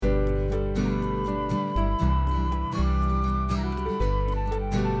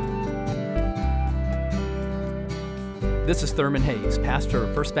This is Thurman Hayes, pastor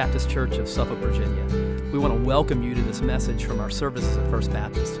of First Baptist Church of Suffolk, Virginia. We want to welcome you to this message from our services at First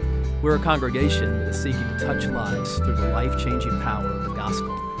Baptist. We're a congregation that is seeking to touch lives through the life-changing power of the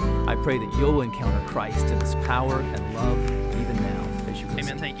gospel. I pray that you'll encounter Christ in his power and love even now as you listen.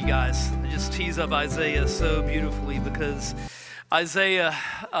 Amen. Thank you, guys. I just tease up Isaiah so beautifully because Isaiah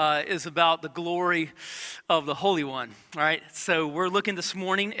is about the glory of the Holy One. All right, so we're looking this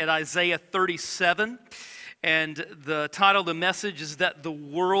morning at Isaiah 37. And the title of the message is That the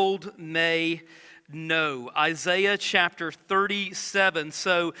World May Know. Isaiah chapter 37.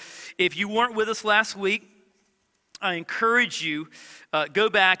 So if you weren't with us last week, I encourage you, go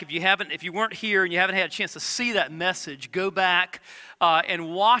back. If you weren't here and you haven't had a chance to see that message, go back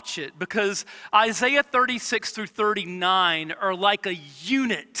and watch it. Because Isaiah 36 through 39 are like a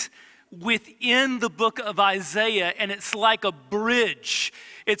unit within the book of Isaiah, and it's like a bridge.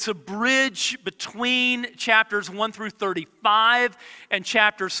 It's a bridge between chapters 1 through 35 and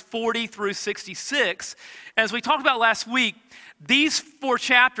chapters 40 through 66. As we talked about last week, these four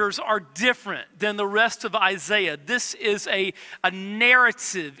chapters are different than the rest of Isaiah. This is a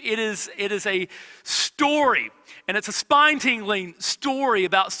narrative. It is a story, and it's a spine-tingling story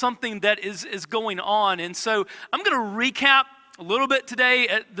about something that is going on. And so I'm going to recap a little bit today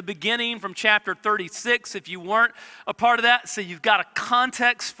at the beginning from chapter 36, if you weren't a part of that, so you've got a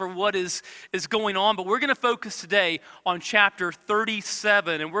context for what is going on. But we're going to focus today on chapter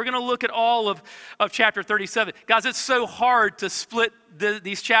 37, and we're going to look at all of chapter 37. Guys, it's so hard to split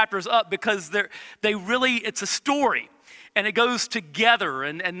these chapters up because it's a story, and it goes together,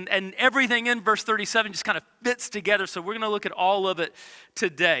 and everything in verse 37 just kind of fits together. So we're going to look at all of it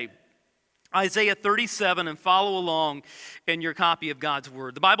today. Isaiah 37, and follow along in your copy of God's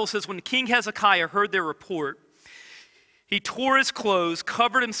word. The Bible says, when King Hezekiah heard their report, he tore his clothes,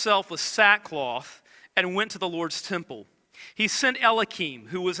 covered himself with sackcloth, and went to the Lord's temple. He sent Eliakim,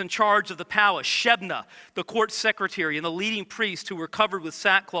 who was in charge of the palace, Shebna, the court secretary, and the leading priests who were covered with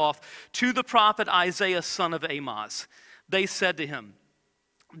sackcloth, to the prophet Isaiah, son of Amoz. They said to him,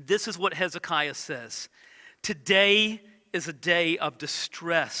 this is what Hezekiah says, today is a day of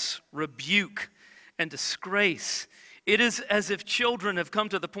distress, rebuke, and disgrace. It is as if children have come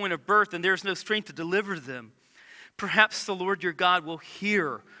to the point of birth and there is no strength to deliver them. Perhaps the Lord your God will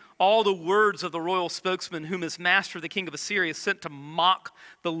hear all the words of the royal spokesman whom his master, the king of Assyria, sent to mock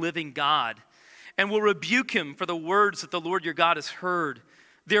the living God, and will rebuke him for the words that the Lord your God has heard.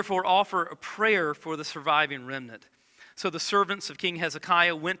 Therefore offer a prayer for the surviving remnant. So the servants of King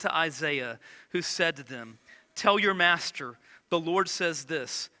Hezekiah went to Isaiah, who said to them, tell your master, the Lord says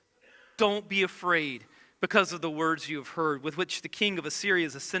this, don't be afraid because of the words you have heard, with which the king of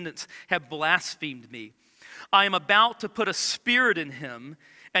Assyria's ascendants have blasphemed me. I am about to put a spirit in him,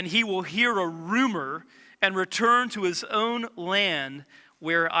 and he will hear a rumor and return to his own land,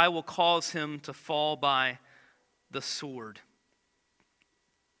 where I will cause him to fall by the sword.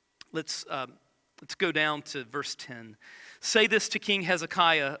 Let's go down to verse 10. Say this to King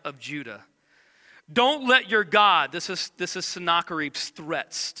Hezekiah of Judah. Don't let your God, this is Sennacherib's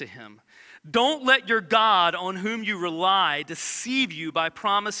threats to him. Don't let your God on whom you rely deceive you by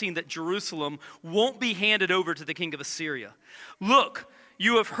promising that Jerusalem won't be handed over to the king of Assyria. Look,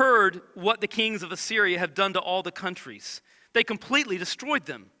 you have heard what the kings of Assyria have done to all the countries. They completely destroyed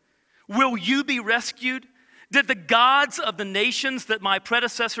them. Will you be rescued? Did the gods of the nations that my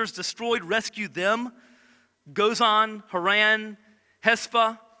predecessors destroyed rescue them? Gozan, Haran,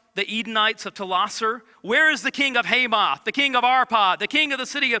 Hespah, the Edenites of Telasar? Where is the king of Hamath, the king of Arpad, the king of the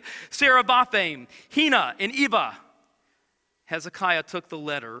city of Sarabathaim, Hena and Eva? Hezekiah took the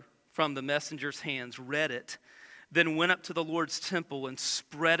letter from the messenger's hands, read it, then went up to the Lord's temple and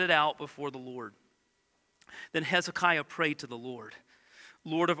spread it out before the Lord. Then Hezekiah prayed to the Lord,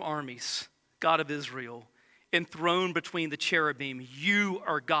 Lord of armies, God of Israel, enthroned between the cherubim, you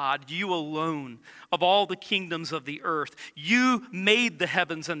are God, you alone, of all the kingdoms of the earth. You made the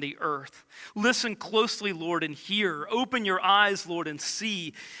heavens and the earth. Listen closely, Lord, and hear. Open your eyes, Lord, and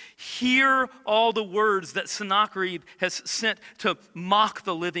see. Hear all the words that Sennacherib has sent to mock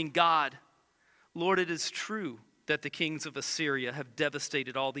the living God. Lord, it is true that the kings of Assyria have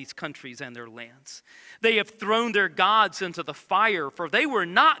devastated all these countries and their lands. They have thrown their gods into the fire, for they were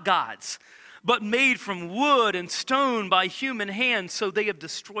not gods, but made from wood and stone by human hands, so they have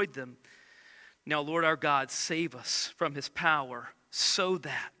destroyed them. Now, Lord our God, save us from his power, so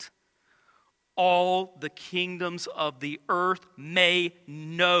that all the kingdoms of the earth may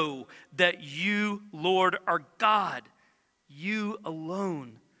know that you, Lord, are God, you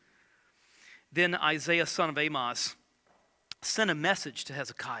alone. Then Isaiah, son of Amoz, sent a message to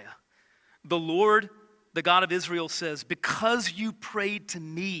Hezekiah. The Lord the God of Israel says, because you prayed to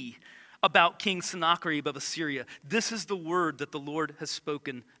me about King Sennacherib of Assyria, this is the word that the Lord has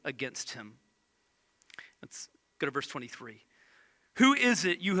spoken against him. Let's go to verse 23. Who is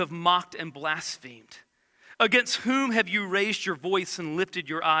it you have mocked and blasphemed? Against whom have you raised your voice and lifted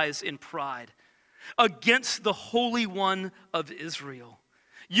your eyes in pride? Against the Holy One of Israel.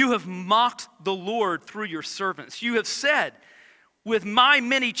 You have mocked the Lord through your servants. You have said, with my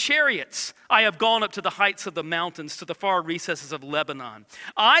many chariots, I have gone up to the heights of the mountains, to the far recesses of Lebanon.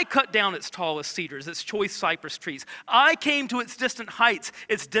 I cut down its tallest cedars, its choice cypress trees. I came to its distant heights,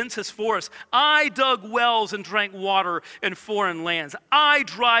 its densest forests. I dug wells and drank water in foreign lands. I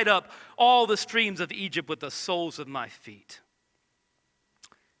dried up all the streams of Egypt with the soles of my feet.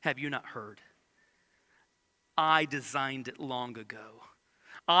 Have you not heard? I designed it long ago.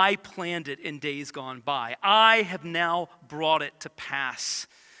 I planned it in days gone by. I have now brought it to pass,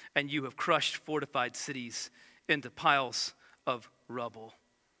 and you have crushed fortified cities into piles of rubble.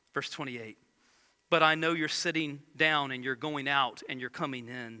 Verse 28, but I know you're sitting down and you're going out and you're coming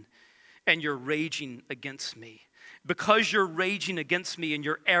in, and you're raging against me. Because you're raging against me and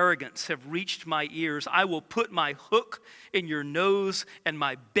your arrogance have reached my ears, I will put my hook in your nose and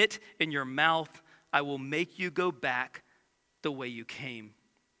my bit in your mouth. I will make you go back the way you came.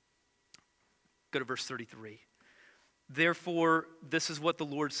 Go to verse 33. Therefore, this is what the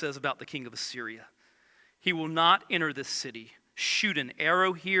Lord says about the king of Assyria. He will not enter this city, shoot an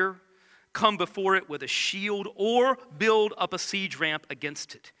arrow here, come before it with a shield, or build up a siege ramp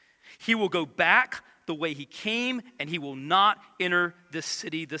against it. He will go back the way he came, and he will not enter this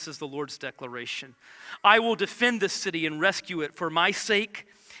city. This is the Lord's declaration. I will defend this city and rescue it for my sake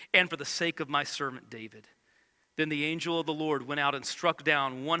and for the sake of my servant David. Then the angel of the Lord went out and struck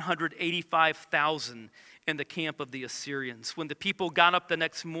down 185,000 in the camp of the Assyrians. When the people got up the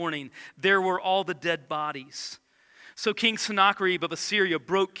next morning, there were all the dead bodies. So King Sennacherib of Assyria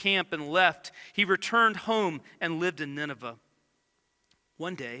broke camp and left. He returned home and lived in Nineveh.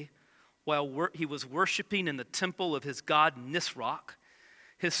 One day, while he was worshiping in the temple of his god Nisroch,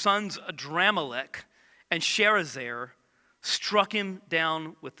 his sons Adramelech and Sharezer struck him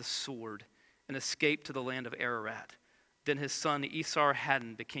down with the sword and escaped to the land of Ararat. Then his son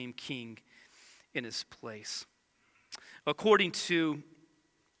Esarhaddon became king in his place. According to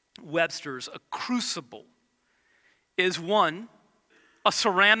Webster's, a crucible is one, a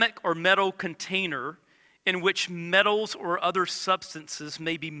ceramic or metal container in which metals or other substances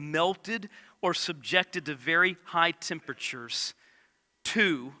may be melted or subjected to very high temperatures.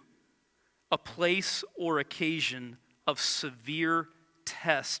 Two, a place or occasion of severe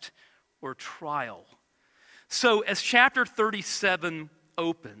test or trial. So as chapter 37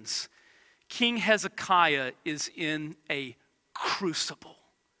 opens, King Hezekiah is in a crucible.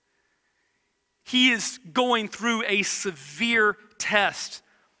 He is going through a severe test.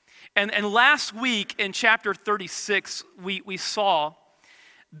 And last week in chapter 36, we saw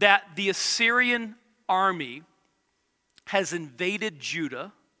that the Assyrian army has invaded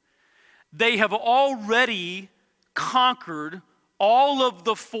Judah. They have already conquered all of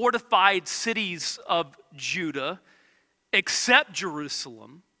the fortified cities of Judah except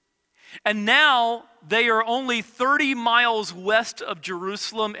Jerusalem. And now they are only 30 miles west of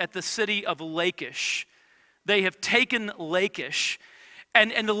Jerusalem at the city of Lachish. They have taken Lachish.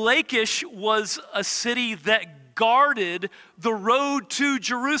 And Lachish was a city that guarded the road to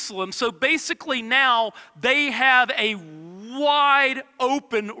Jerusalem. So basically now they have a wide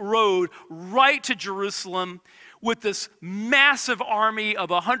open road right to Jerusalem with this massive army of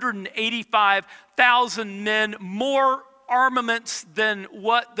 185,000 men, more armaments than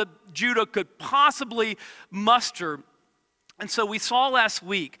what the Judah could possibly muster. And so we saw last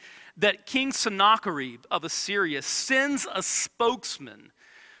week that King Sennacherib of Assyria sends a spokesman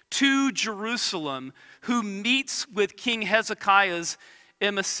to Jerusalem who meets with King Hezekiah's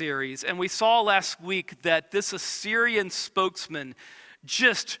emissaries. And we saw last week that this Assyrian spokesman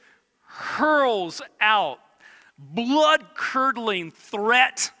just hurls out blood-curdling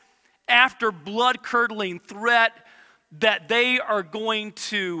threat after blood-curdling threat that they are going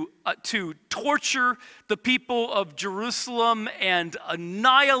to torture the people of Jerusalem and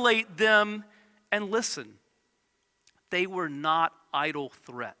annihilate them. And listen, they were not idle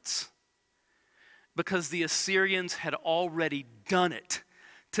threats, because the Assyrians had already done it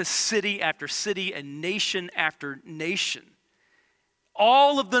to city after city and nation after nation.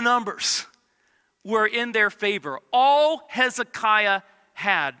 All of the numbers were in their favor. All Hezekiah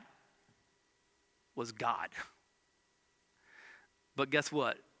had was God. But guess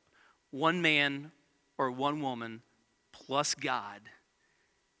what? One man or one woman plus God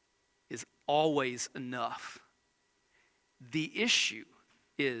is always enough. The issue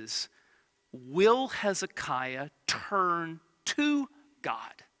is, will Hezekiah turn to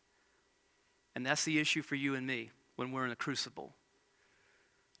God? And that's the issue for you and me when we're in a crucible.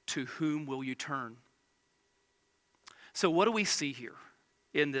 To whom will you turn? So what do we see here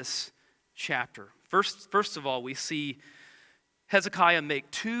in this chapter? First of all, we see Hezekiah make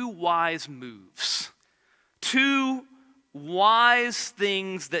two wise moves. Two wise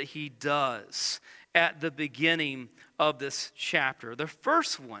things that he does at the beginning of this chapter. The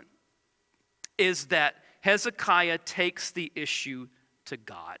first one is that Hezekiah takes the issue to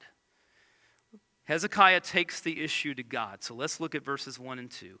God. Hezekiah takes the issue to God. So let's look at verses 1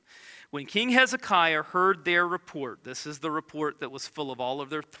 and 2. When King Hezekiah heard their report, this is the report that was full of all of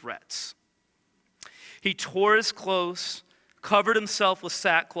their threats, he tore his clothes, covered himself with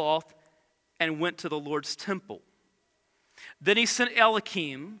sackcloth, and went to the Lord's temple. Then he sent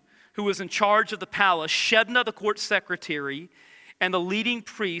Eliakim, who was in charge of the palace, Shebna, the court secretary, and the leading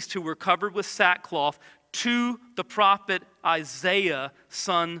priests who were covered with sackcloth, to the prophet Isaiah,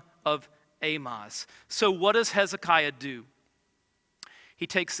 son of Amoz. So what does Hezekiah do? He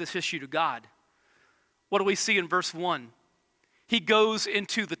takes this issue to God. What do we see in verse 1? He goes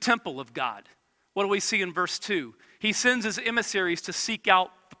into the temple of God. What do we see in verse 2? He sends his emissaries to seek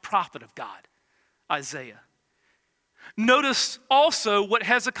out the prophet of God, Isaiah. Notice also what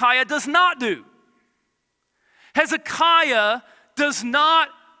Hezekiah does not do. Hezekiah does not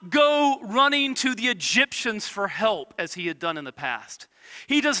go running to the Egyptians for help as he had done in the past.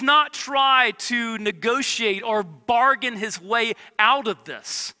 He does not try to negotiate or bargain his way out of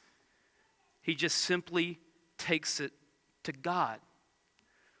this. He just simply takes it to God.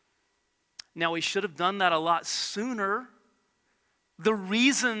 Now, he should have done that a lot sooner. The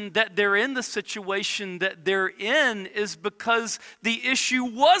reason that they're in the situation that they're in is because the issue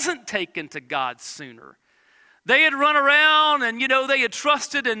wasn't taken to God sooner. They had run around and, they had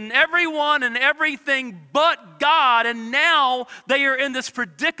trusted in everyone and everything but God, and now they are in this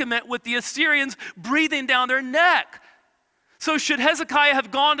predicament with the Assyrians breathing down their neck. So should Hezekiah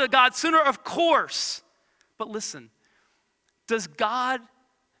have gone to God sooner? Of course. But listen, does God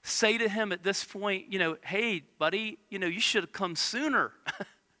say to him at this point, hey, buddy, you should have come sooner.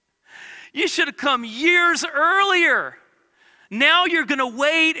 You should have come years earlier. Now you're going to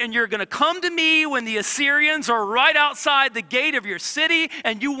wait and you're going to come to me when the Assyrians are right outside the gate of your city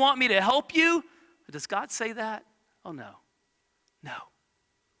and you want me to help you? Does God say that? Oh, no. No.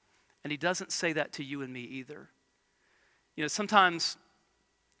 And he doesn't say that to you and me either. Sometimes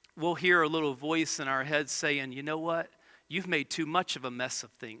we'll hear a little voice in our head saying, you know what? You've made too much of a mess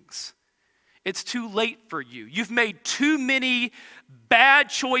of things. It's too late for you. You've made too many bad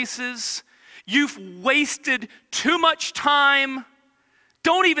choices. You've wasted too much time.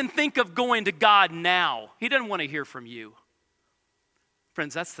 Don't even think of going to God now. He doesn't want to hear from you.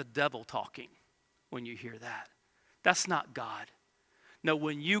 Friends, that's the devil talking when you hear that. That's not God. No,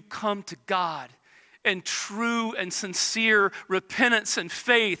 when you come to God in true and sincere repentance and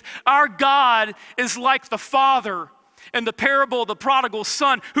faith, our God is like the Father in the parable of the prodigal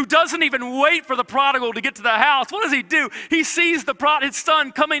son, who doesn't even wait for the prodigal to get to the house. What does he do? He sees his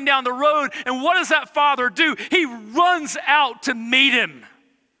son coming down the road, and what does that father do? He runs out to meet him.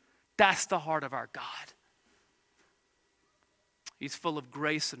 That's the heart of our God. He's full of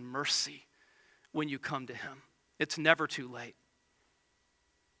grace and mercy when you come to him. It's never too late.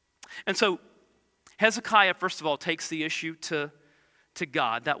 And so Hezekiah, first of all, takes the issue to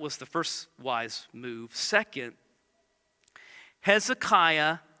God. That was the first wise move. Second,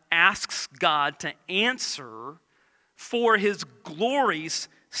 Hezekiah asks God to answer for his glory's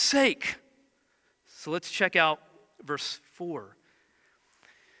sake. So let's check out verse 4.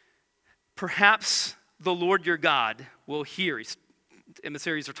 Perhaps the Lord your God will hear.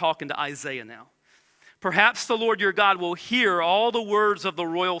 Emissaries are talking to Isaiah now. Perhaps the Lord your God will hear all the words of the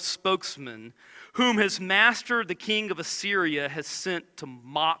royal spokesman, whom his master, the king of Assyria, has sent to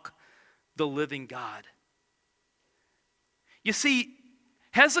mock the living God. You see,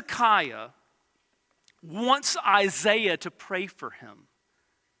 Hezekiah wants Isaiah to pray for him.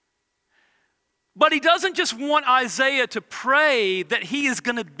 But he doesn't just want Isaiah to pray that he is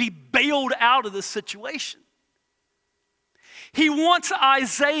going to be bailed out of this situation. He wants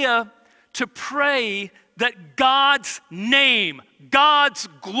Isaiah to pray that God's name, God's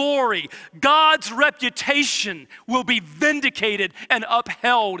glory, God's reputation will be vindicated and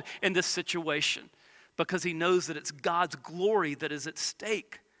upheld in this situation, because he knows that it's God's glory that is at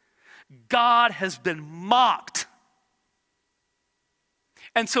stake. God has been mocked.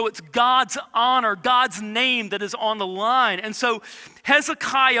 And so it's God's honor, God's name that is on the line. And so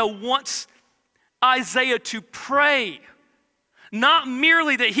Hezekiah wants Isaiah to pray. Not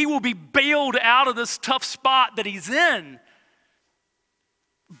merely that he will be bailed out of this tough spot that he's in,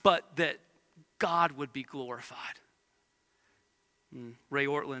 but that God would be glorified. Ray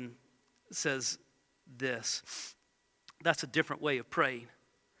Ortlund says this. That's a different way of praying.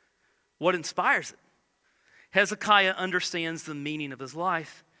 What inspires it? Hezekiah understands the meaning of his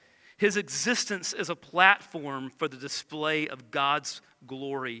life. His existence is a platform for the display of God's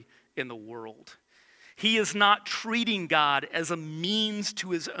glory in the world. He is not treating God as a means to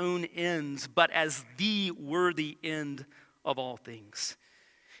his own ends, but as the worthy end of all things.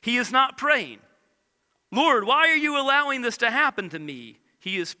 He is not praying, Lord, why are you allowing this to happen to me?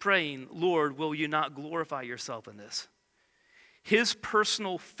 He is praying, Lord, will you not glorify yourself in this? His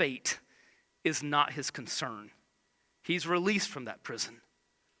personal fate is not his concern. He's released from that prison.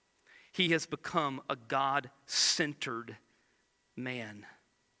 He has become a God-centered man.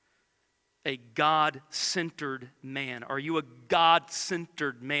 A God-centered man. Are you a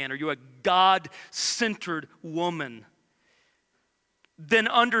God-centered man? Are you a God-centered woman? Then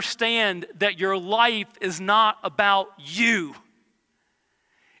understand that your life is not about you.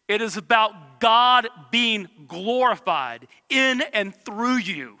 It is about God being glorified in and through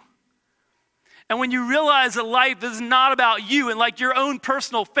you. And when you realize that life is not about you and like your own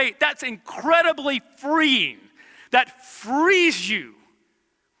personal fate, that's incredibly freeing. That frees you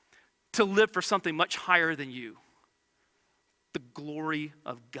to live for something much higher than you. The glory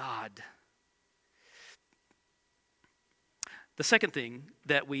of God. The second thing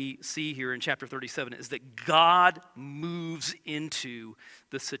that we see here in chapter 37 is that God moves into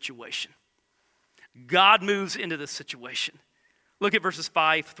the situation. God moves into the situation. Look at verses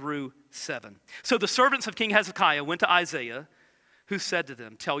 5 through 7. So the servants of King Hezekiah went to Isaiah, who said to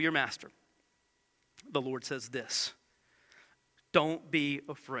them, tell your master, the Lord says this, don't be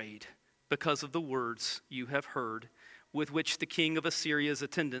afraid because of the words you have heard with which the king of Assyria's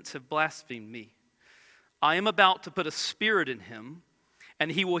attendants have blasphemed me. I am about to put a spirit in him,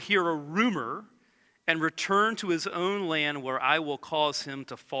 and he will hear a rumor and return to his own land where I will cause him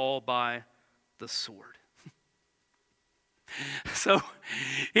to fall by the sword. So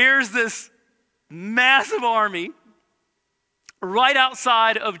here's this massive army right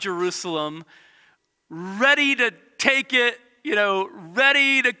outside of Jerusalem, ready to take it,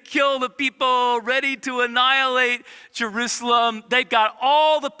 ready to kill the people, ready to annihilate Jerusalem. They've got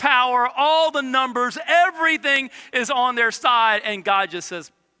all the power, all the numbers, everything is on their side, and God just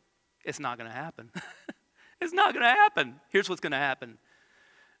says, it's not going to happen. It's not going to happen. Here's what's going to happen.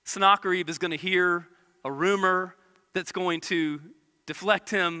 Sennacherib is going to hear a rumor that's going to deflect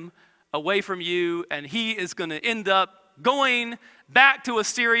him away from you, and he is going to end up going back to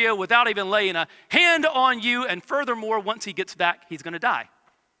Assyria without even laying a hand on you, and furthermore, once he gets back, he's going to die.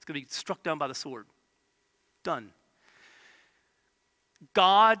 He's going to be struck down by the sword. Done.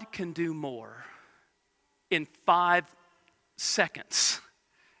 God can do more in 5 seconds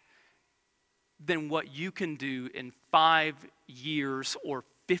than what you can do in 5 years or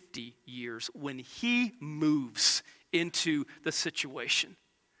 50 years when he moves into the situation.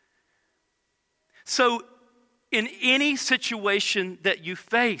 So, in any situation that you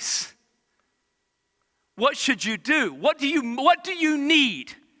face, what should you do? What do you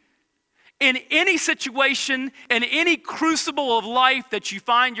need? In any situation, in any crucible of life that you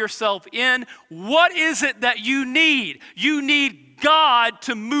find yourself in, what is it that you need? You need God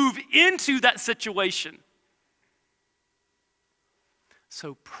to move into that situation.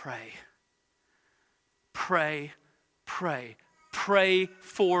 So pray. Pray, pray, pray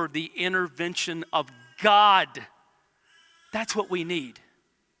for the intervention of God. That's what we need.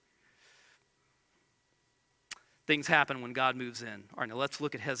 Things happen when God moves in. All right, now let's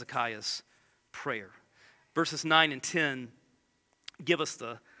look at Hezekiah's prayer. Verses 9 and 10 give us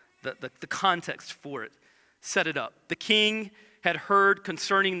the context for it. Set it up. The king had heard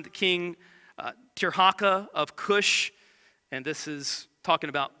concerning the king Tirhakah of Cush, and this is talking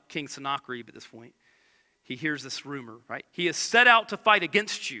about King Sennacherib at this point. He hears this rumor, right? He is set out to fight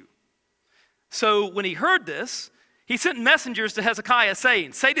against you. So when he heard this, he sent messengers to Hezekiah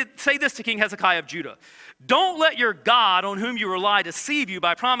saying, say this to King Hezekiah of Judah. Don't let your God on whom you rely deceive you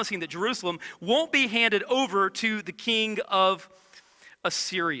by promising that Jerusalem won't be handed over to the king of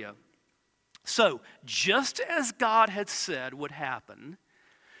Assyria. So just as God had said would happen,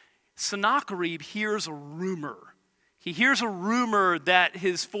 Sennacherib hears a rumor. He hears a rumor that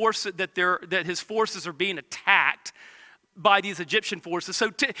his forces are being attacked by these Egyptian forces. So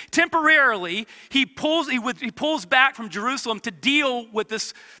temporarily, he pulls back from Jerusalem to deal with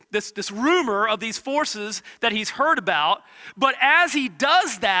this rumor of these forces that he's heard about. But as he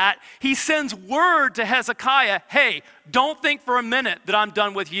does that, he sends word to Hezekiah, hey, don't think for a minute that I'm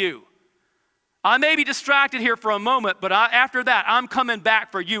done with you. I may be distracted here for a moment, but after that, I'm coming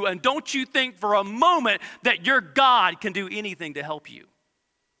back for you. And don't you think for a moment that your God can do anything to help you.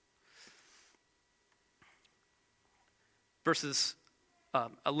 Verses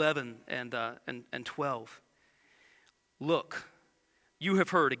 11 and 12. Look, you have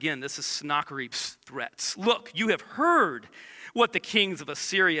heard, again, this is Sennacherib's threats. Look, you have heard what the kings of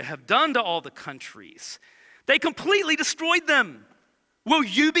Assyria have done to all the countries. They completely destroyed them. Will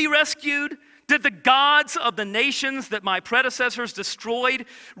you be rescued? Did the gods of the nations that my predecessors destroyed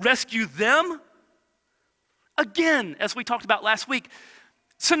rescue them? Again, as we talked about last week,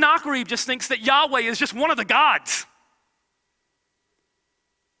 Sennacherib just thinks that Yahweh is just one of the gods.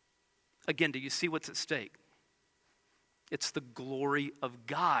 Again, do you see what's at stake? It's the glory of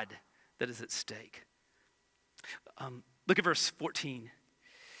God that is at stake. Look at verse 14.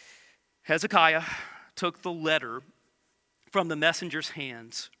 Hezekiah took the letter from the messenger's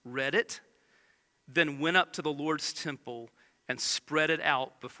hands, read it, then went up to the Lord's temple and spread it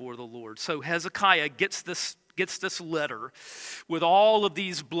out before the Lord. So Hezekiah gets this letter with all of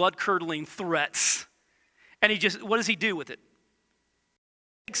these blood-curdling threats, and what does he do with it?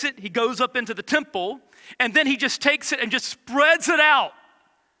 He goes up into the temple, and then he just takes it and just spreads it out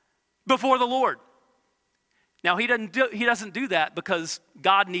before the Lord. Now, he doesn't do that because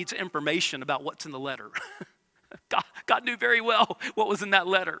God needs information about what's in the letter. God knew very well what was in that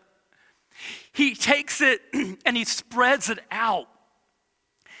letter. He takes it and he spreads it out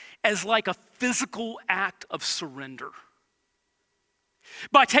as like a physical act of surrender.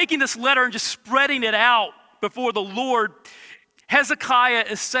 By taking this letter and just spreading it out before the Lord, Hezekiah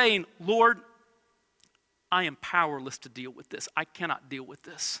is saying, Lord, I am powerless to deal with this. I cannot deal with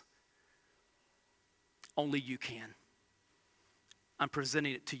this. Only you can. I'm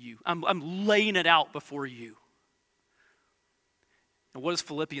presenting it to you. I'm laying it out before you. And what does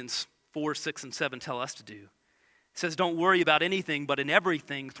Philippians 4, 6, and 7 tell us to do? It says, don't worry about anything, but in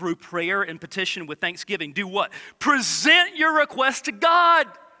everything, through prayer and petition with thanksgiving, do what? Present your request to God.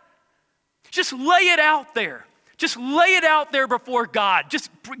 Just lay it out there. Just lay it out there before God. Just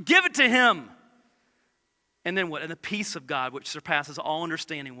give it to him. And then what? And the peace of God, which surpasses all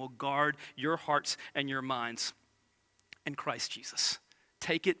understanding, will guard your hearts and your minds in Christ Jesus.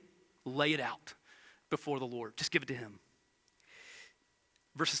 Take it, lay it out before the Lord. Just give it to him.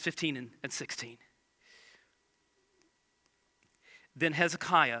 Verses 15 and 16. Then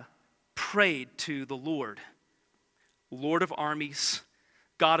Hezekiah prayed to the Lord, Lord of armies,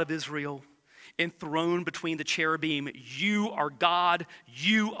 God of Israel, enthroned between the cherubim. You are God,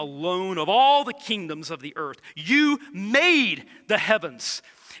 you alone of all the kingdoms of the earth. You made the heavens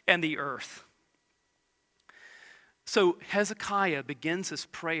and the earth. So Hezekiah begins his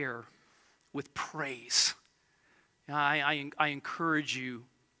prayer with praise. I encourage you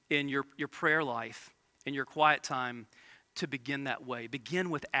in your prayer life, in your quiet time, to begin that way. Begin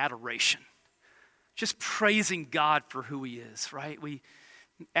with adoration. Just praising God for who he is, right?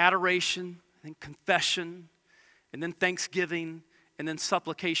 Adoration, and confession, and then thanksgiving, and then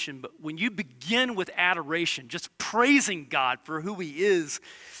supplication. But when you begin with adoration, just praising God for who he is,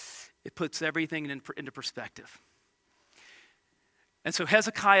 it puts everything into perspective. And so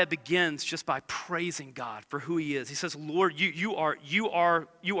Hezekiah begins just by praising God for who he is. He says, Lord, you are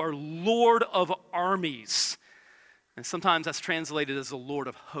Lord of armies. And sometimes that's translated as the Lord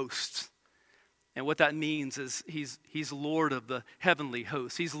of hosts. And what that means is he's Lord of the heavenly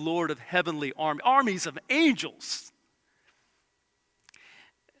hosts. He's Lord of heavenly armies of angels.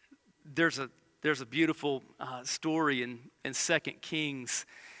 There's a beautiful story in 2 Kings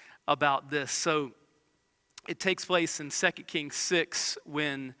about this. So it takes place in 2 Kings 6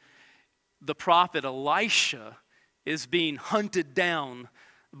 when the prophet Elisha is being hunted down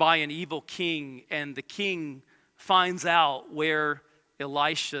by an evil king, and the king finds out where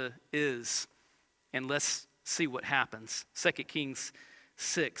Elisha is. And let's see what happens. 2 Kings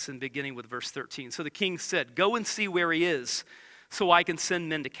 6, and beginning with verse 13. So the king said, go and see where he is, so I can send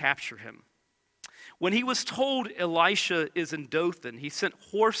men to capture him. When he was told Elisha is in Dothan, he sent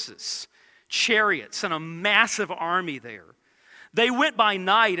horses, chariots, and a massive army there. They went by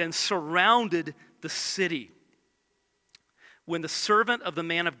night and surrounded the city. When the servant of the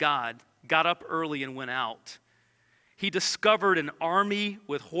man of God got up early and went out, he discovered an army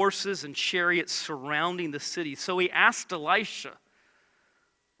with horses and chariots surrounding the city. So he asked Elisha,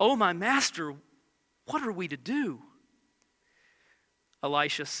 oh, my master, what are we to do?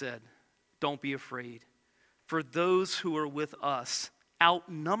 Elisha said, "Don't be afraid, for those who are with us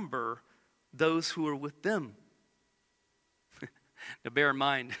outnumber those who are with them." Now bear in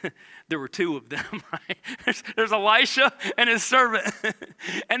mind, there were two of them, right? There's Elisha and his servant.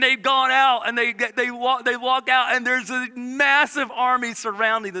 And they've gone out and they walk out and there's a massive army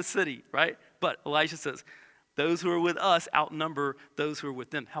surrounding the city, right? But Elisha says, those who are with us outnumber those who are with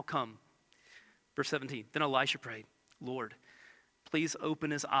them. How come? Verse 17, then Elisha prayed, "Lord, please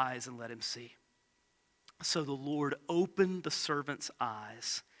open his eyes and let him see." So the Lord opened the servant's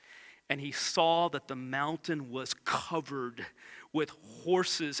eyes, and he saw that the mountain was covered with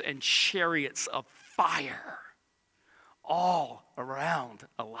horses and chariots of fire all around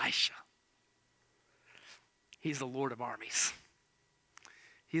Elisha. He's the Lord of armies.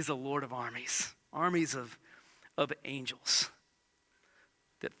 He's the Lord of armies. Armies of angels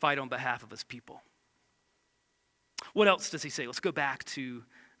that fight on behalf of his people. What else does he say? Let's go back to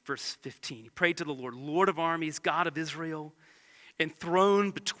verse 15. He prayed to the Lord, "Lord of armies, God of Israel,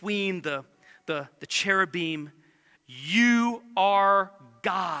 enthroned between the cherubim, you are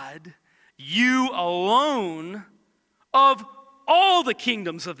God, you alone of all the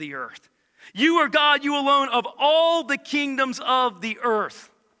kingdoms of the earth. You are God, you alone of all the kingdoms of the earth."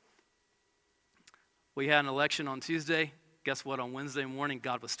 We had an election on Tuesday. Guess what? On Wednesday morning,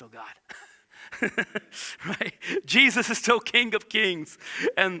 God was still God. Right? Jesus is still King of kings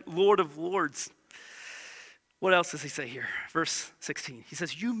and Lord of lords. What else does he say here? Verse 16. He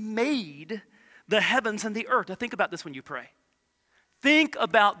says, "You made the heavens and the earth." Now think about this when you pray. Think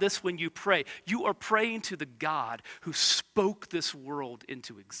about this when you pray. You are praying to the God who spoke this world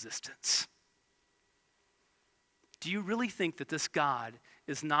into existence. Do you really think that this God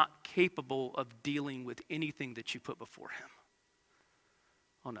is not capable of dealing with anything that you put before him?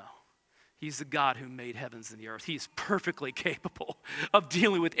 Oh no. He's the God who made heavens and the earth. He is perfectly capable of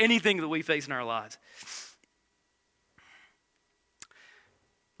dealing with anything that we face in our lives.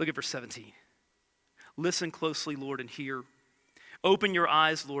 Look at verse 17. "Listen closely, Lord, and hear. Open your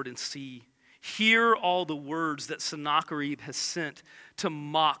eyes, Lord, and see. Hear all the words that Sennacherib has sent to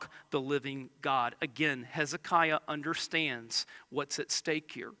mock the living God." Again, Hezekiah understands what's at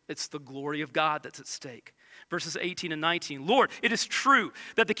stake here. It's the glory of God that's at stake. Verses 18 and 19. "Lord, it is true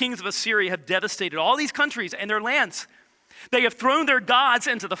that the kings of Assyria have devastated all these countries and their lands. They have thrown their gods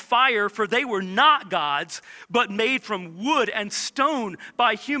into the fire, for they were not gods, but made from wood and stone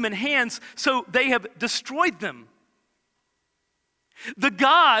by human hands, so they have destroyed them." The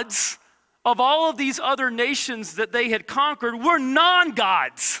gods of all of these other nations that they had conquered were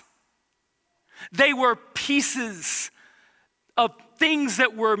non-gods. They were pieces of things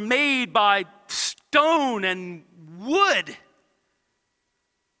that were made by stone and wood.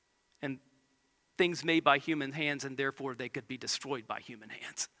 And things made by human hands, and therefore they could be destroyed by human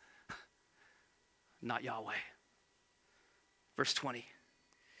hands. Not Yahweh. Verse 20.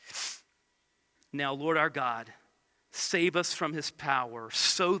 "Now, Lord our God, save us from his power,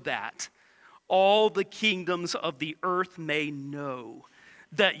 so that all the kingdoms of the earth may know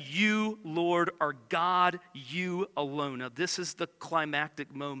that you, Lord, are God, you alone." Now, this is the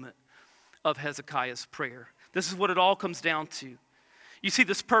climactic moment of Hezekiah's prayer. This is what it all comes down to. You see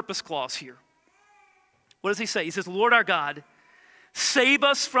this purpose clause here. What does he say? He says, "Lord our God, save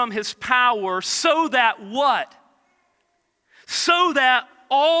us from his power, so that" what? "So that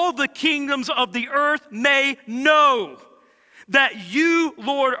all the kingdoms of the earth may know that you,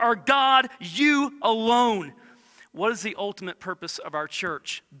 Lord, are God, you alone." What is the ultimate purpose of our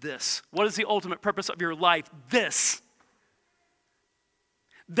church? This. What is the ultimate purpose of your life? This.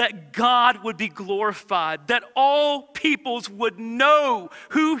 That God would be glorified, that all peoples would know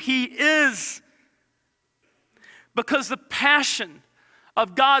who he is. Because the passion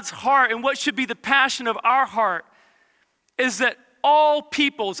of God's heart, and what should be the passion of our heart, is that all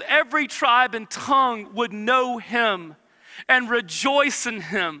peoples, every tribe and tongue would know him and rejoice in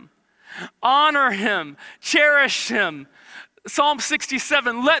him, honor him, cherish him. Psalm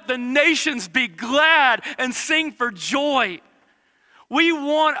 67, "Let the nations be glad and sing for joy." We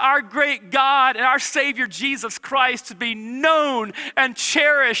want our great God and our Savior Jesus Christ to be known and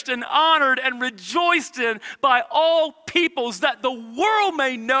cherished and honored and rejoiced in by all peoples, that the world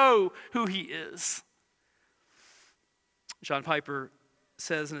may know who he is. John Piper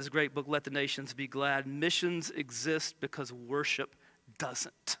says in his great book, "Let the Nations Be Glad," missions exist because worship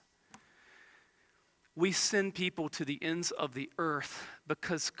doesn't. We send people to the ends of the earth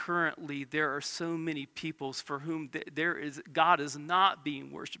because currently there are so many peoples for whom God is not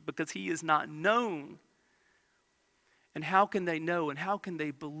being worshiped because he is not known. And how can they know and how can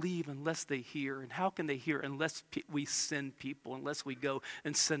they believe unless they hear? And how can they hear unless we send people, unless we go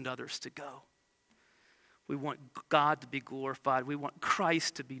and send others to go? We want God to be glorified. We want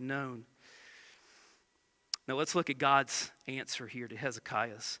Christ to be known. Now let's look at God's answer here to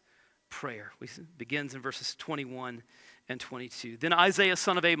Hezekiah's prayer. It begins in verses 21 and 22. Then Isaiah,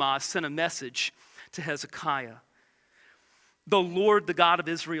 son of Amoz, sent a message to Hezekiah. The Lord, the God of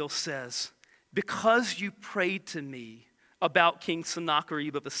Israel, says, because you prayed to me about King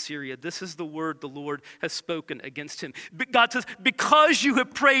Sennacherib of Assyria, this is the word the Lord has spoken against him. God says, because you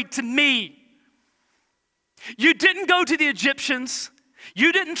have prayed to me. You didn't go to the Egyptians.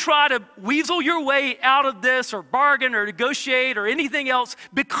 You didn't try to weasel your way out of this or bargain or negotiate or anything else.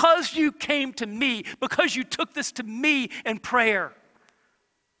 Because you came to me, because you took this to me in prayer.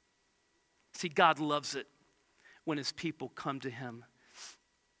 See, God loves it when his people come to him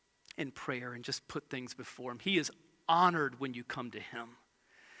in prayer and just put things before him. He is honored when you come to him.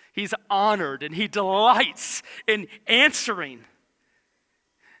 He's honored and he delights in answering.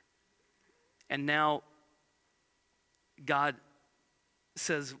 And now God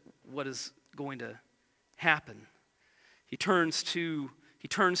says what is going to happen. He turns to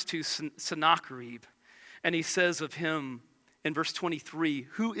Sennacherib and he says of him in verse 23,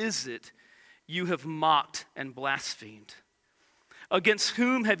 who is it you have mocked and blasphemed? Against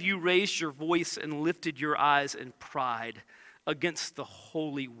whom have you raised your voice and lifted your eyes in pride? Against the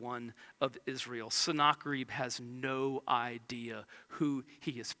Holy One of Israel. Sennacherib has no idea who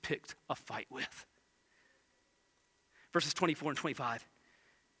he has picked a fight with. Verses 24 and 25.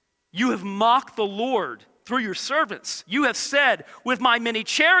 You have mocked the Lord through your servants. You have said, with my many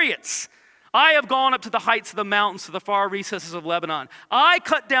chariots, I have gone up to the heights of the mountains, to the far recesses of Lebanon. I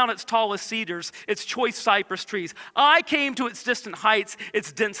cut down its tallest cedars, its choice cypress trees. I came to its distant heights,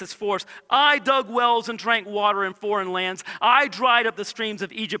 its densest forests. I dug wells and drank water in foreign lands. I dried up the streams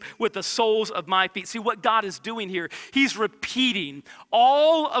of Egypt with the soles of my feet. See what God is doing here? He's repeating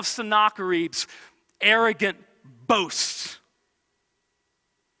all of Sennacherib's arrogant boasts.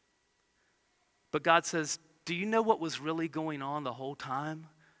 But God says, do you know what was really going on the whole time?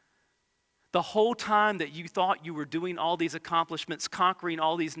 The whole time that you thought you were doing all these accomplishments, conquering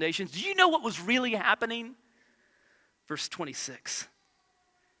all these nations, do you know what was really happening? Verse 26.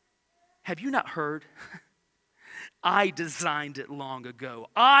 Have you not heard? I designed it long ago.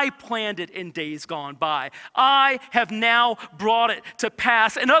 I planned it in days gone by. I have now brought it to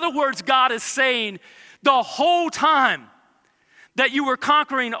pass. In other words, God is saying, the whole time that you were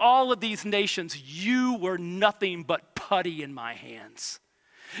conquering all of these nations, you were nothing but putty in my hands.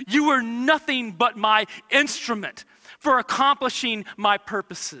 You were nothing but my instrument for accomplishing my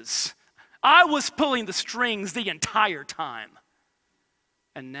purposes. I was pulling the strings the entire time.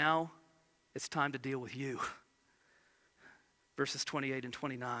 And now it's time to deal with you. Verses 28 and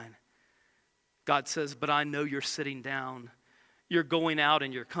 29. God says, but I know you're sitting down. You're going out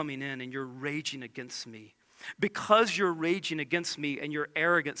and you're coming in and you're raging against me. Because you're raging against me and your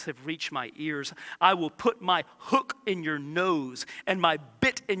arrogance have reached my ears, I will put my hook in your nose and my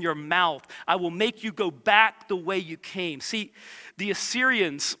bit in your mouth. I will make you go back the way you came. See, the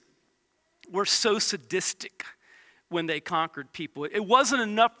Assyrians were so sadistic when they conquered people. It wasn't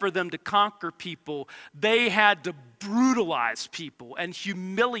enough for them to conquer people. They had to brutalize people and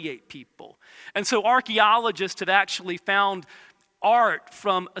humiliate people. And so archaeologists have actually found art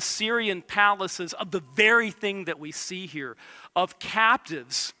from Assyrian palaces of the very thing that we see here, of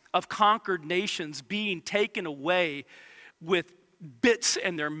captives of conquered nations being taken away with bits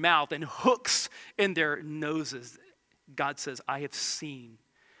in their mouth and hooks in their noses. God says, I've seen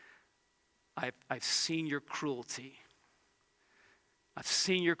your cruelty. I've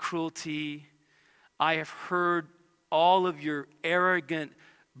seen your cruelty. I have heard all of your arrogant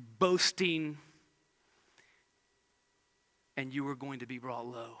boasting, and you are going to be brought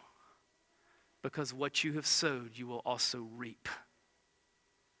low, because what you have sowed, you will also reap.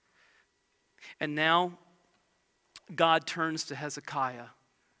 And now, God turns to Hezekiah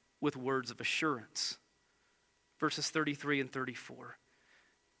with words of assurance. Verses 33 and 34.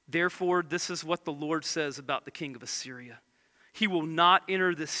 Therefore, this is what the Lord says about the king of Assyria. He will not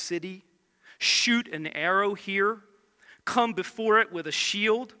enter this city, shoot an arrow here, come before it with a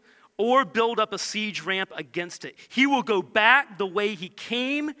shield, or build up a siege ramp against it. He will go back the way he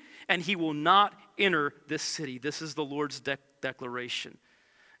came, and he will not enter this city. This is the Lord's declaration.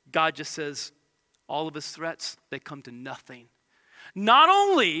 God just says, all of his threats, they come to nothing. Not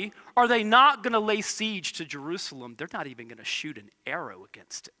only are they not going to lay siege to Jerusalem, they're not even going to shoot an arrow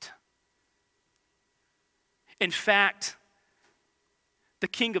against it. In fact, the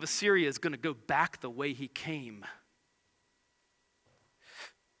king of Assyria is going to go back the way he came.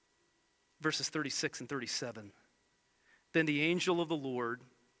 verses 36 and 37. Then the angel of the Lord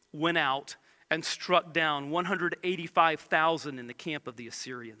went out and struck down 185,000 in the camp of the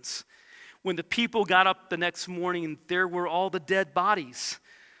Assyrians. When the people got up the next morning, there were all the dead bodies.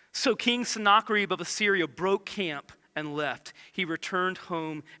 So King Sennacherib of Assyria broke camp and left. He returned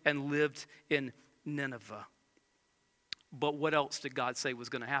home and lived in Nineveh. But what else did God say was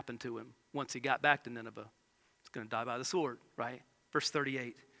going to happen to him once he got back to Nineveh? He's going to die by the sword, right? Verse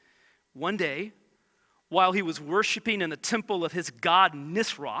 38. One day, while he was worshiping in the temple of his god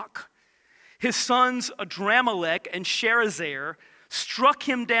Nisroch, his sons Adramelech and Sharezer struck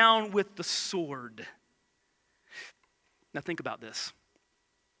him down with the sword. Now think about this.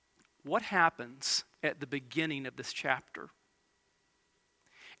 What happens at the beginning of this chapter?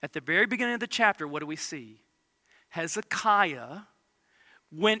 At the very beginning of the chapter, what do we see? Hezekiah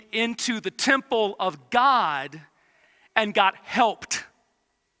went into the temple of God and got helped.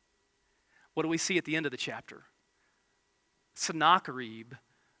 What do we see at the end of the chapter? Sennacherib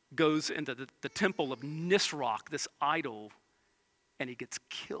goes into the temple of Nisroch, this idol, and he gets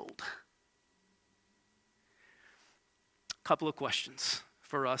killed. A couple of questions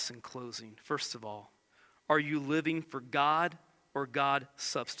for us in closing. First of all, are you living for God or God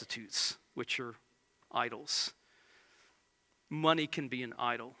substitutes, which are idols? Money can be an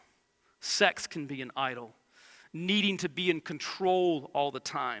idol. Sex can be an idol. Needing to be in control all the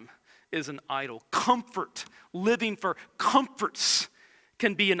time is an idol. Comfort, living for comforts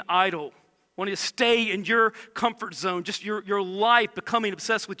can be an idol. Wanting to stay in your comfort zone, just your life, becoming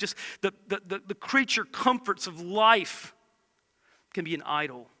obsessed with just the creature comforts of life can be an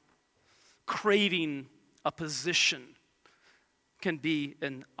idol. Craving a position can be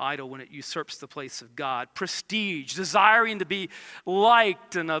an idol when it usurps the place of God. Prestige, desiring to be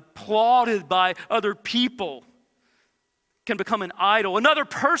liked and applauded by other people can become an idol. Another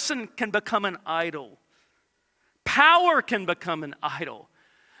person can become an idol. Power can become an idol.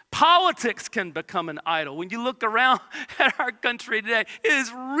 Politics can become an idol. When you look around at our country today, it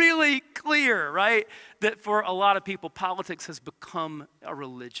is really clear, right, that for a lot of people, politics has become a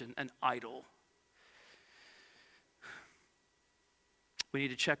religion, an idol. We need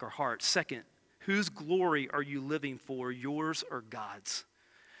to check our hearts. Second, whose glory are you living for, yours or God's?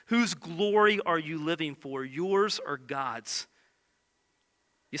 Whose glory are you living for, yours or God's?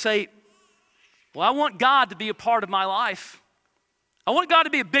 You say, well, I want God to be a part of my life. I want God to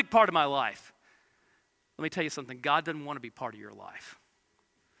be a big part of my life. Let me tell you something. God doesn't want to be part of your life.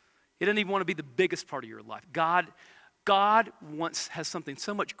 He doesn't even want to be the biggest part of your life. God has something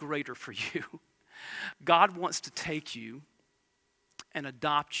so much greater for you. God wants to take you and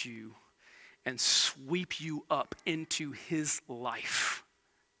adopt you and sweep you up into his life.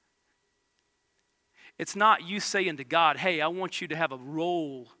 It's not you saying to God, hey, I want you to have a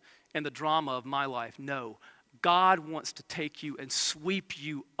role in the drama of my life. No, God wants to take you and sweep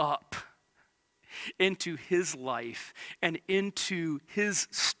you up into his life and into his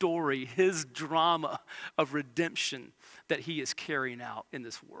story, his drama of redemption that he is carrying out in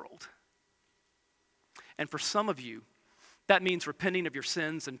this world. And for some of you, that means repenting of your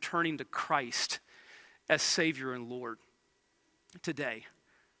sins and turning to Christ as Savior and Lord today.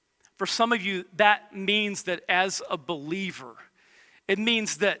 For some of you, that means that as a believer, it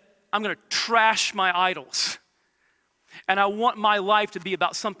means that I'm going to trash my idols. And I want my life to be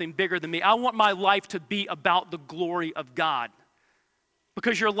about something bigger than me. I want my life to be about the glory of God.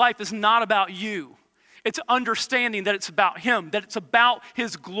 Because your life is not about you. It's understanding that it's about him, that it's about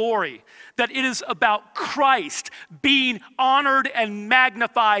his glory, that it is about Christ being honored and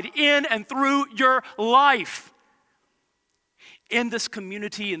magnified in and through your life. In this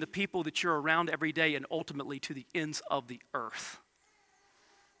community and the people that you're around every day and ultimately to the ends of the earth.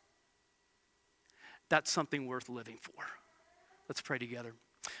 That's something worth living for. Let's pray together.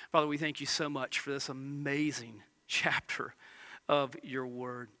 Father, we thank you so much for this amazing chapter of your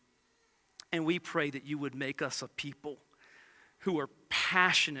word. And we pray that you would make us a people who are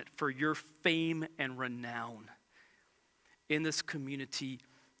passionate for your fame and renown in this community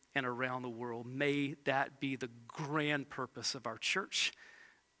and around the world. May that be the grand purpose of our church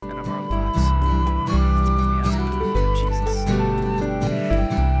and of our lives. We ask in the name of Jesus.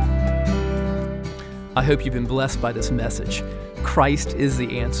 I hope you've been blessed by this message. Christ is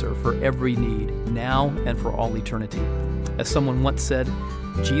the answer for every need, now and for all eternity. As someone once said,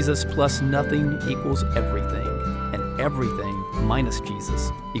 Jesus plus nothing equals everything, and everything minus Jesus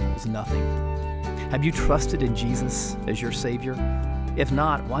equals nothing. Have you trusted in Jesus as your Savior? If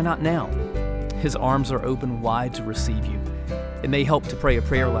not, why not now? His arms are open wide to receive you. It may help to pray a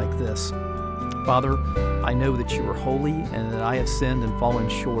prayer like this. Father, I know that you are holy and that I have sinned and fallen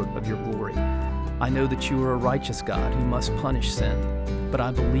short of your glory. I know that you are a righteous God who must punish sin, but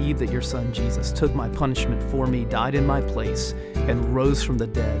I believe that your Son Jesus took my punishment for me, died in my place, and rose from the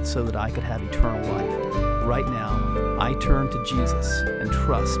dead so that I could have eternal life. Right now, I turn to Jesus and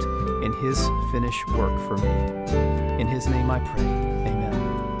trust in his finished work for me. In his name I pray,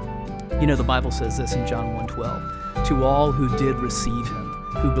 amen. You know, the Bible says this in John 1:12, to all who did receive him,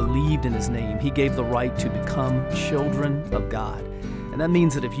 who believed in his name, he gave the right to become children of God. And that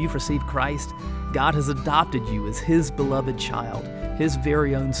means that if you've received Christ, God has adopted you as his beloved child, his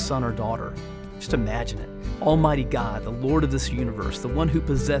very own son or daughter. Just imagine it. Almighty God, the Lord of this universe, the one who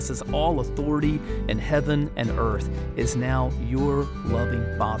possesses all authority in heaven and earth, is now your loving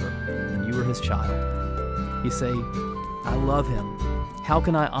Father, and you are his child. You say, I love him. How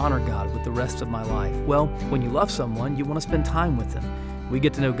can I honor God with the rest of my life? Well, when you love someone, you want to spend time with them. We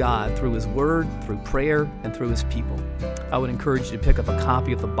get to know God through his word, through prayer, and through his people. I would encourage you to pick up a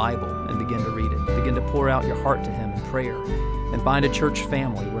copy of the Bible and begin to read it. Begin to pour out your heart to him in prayer. And find a church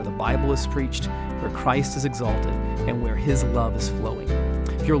family where the Bible is preached, where Christ is exalted, and where his love is flowing.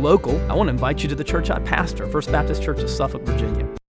 If you're local, I want to invite you to the church I pastor, First Baptist Church of Suffolk, Virginia.